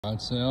On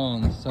sale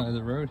on the side of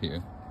the road here.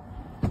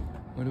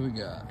 What do we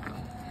got?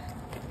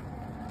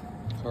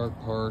 Car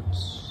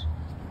parts.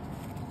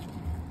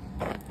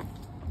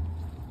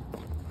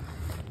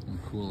 Some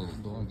cool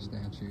little dog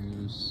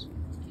statues.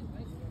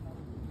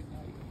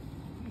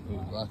 Ooh,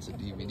 lots of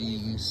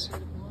DVDs.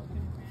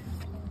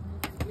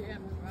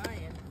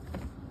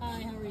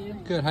 Hi, how are you?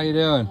 Good, how you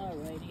doing?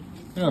 Alrighty. You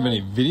don't have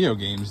any video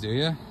games, do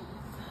you?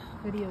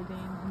 Video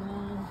games,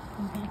 no.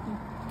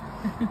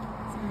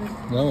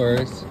 No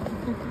worries.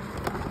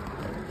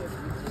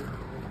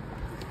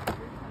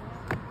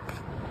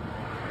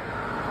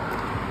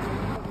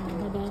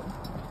 How about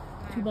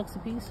 $2 a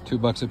piece?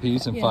 $2 a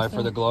piece and Yeah, 5 so-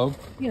 for the globe.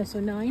 Yeah, so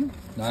 9.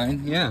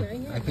 9? Yeah, Okay,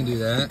 yeah. I can do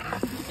that. You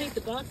can take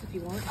the box if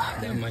you want.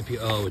 That might be.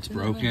 Oh, it's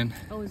broken.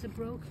 Oh, is it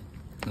broke?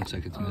 Looks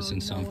like it's Oh,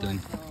 missing you know something.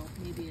 what? Oh,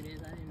 maybe it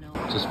is. I didn't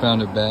know. Just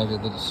found a bag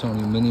of little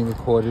Sony mini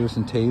recorders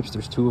and tapes.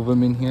 There's 2 of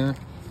them in here.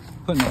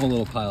 Putting a whole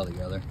little pile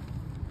together.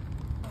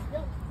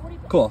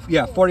 Cool.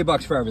 Yeah,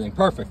 $40 for everything.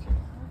 Perfect.